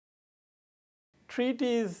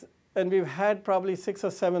treaties, and we've had probably 6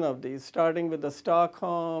 or 7 of these, starting with the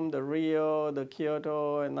Stockholm, the Rio, the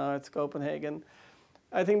Kyoto, and now it's Copenhagen.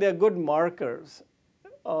 I think they're good markers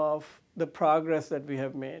of the progress that we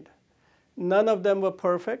have made. None of them were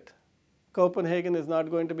perfect. Copenhagen is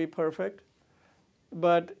not going to be perfect,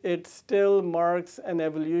 but it still marks an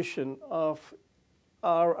evolution of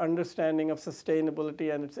our understanding of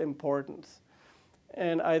sustainability and its importance.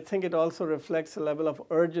 And I think it also reflects a level of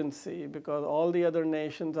urgency because all the other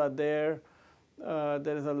nations are there.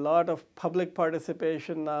 There is a lot of public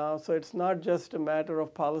participation now, so it's not just a matter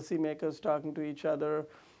of policymakers talking to each other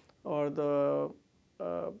or the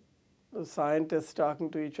scientists talking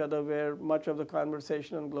to each other, where much of the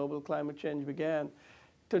conversation on global climate change began.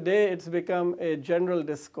 Today, it's become a general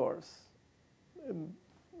discourse.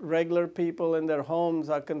 Regular people in their homes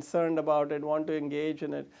are concerned about it, want to engage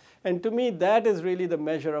in it. And to me, that is really the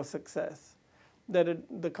measure of success,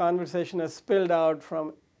 that the conversation has spilled out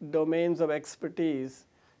from domains of expertise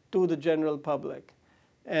to the general public.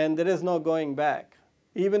 And there is no going back.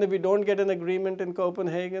 Even if we don't get an agreement in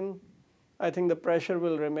Copenhagen, I think the pressure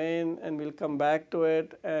will remain and we'll come back to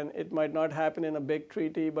it. And it might not happen in a big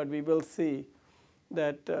treaty, but we will see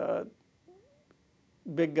that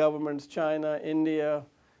big governments, China, India,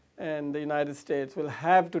 and the United States will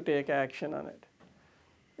have to take action on it.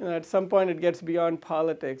 You know, at some point it gets beyond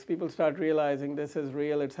politics. People start realizing this is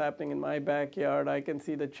real, it's happening in my backyard, I can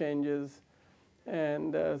see the changes.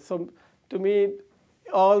 And so to me,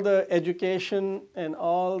 all the education and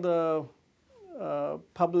all the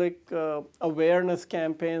public awareness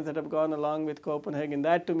campaigns that have gone along with Copenhagen,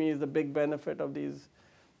 that to me is the big benefit of these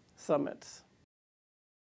summits.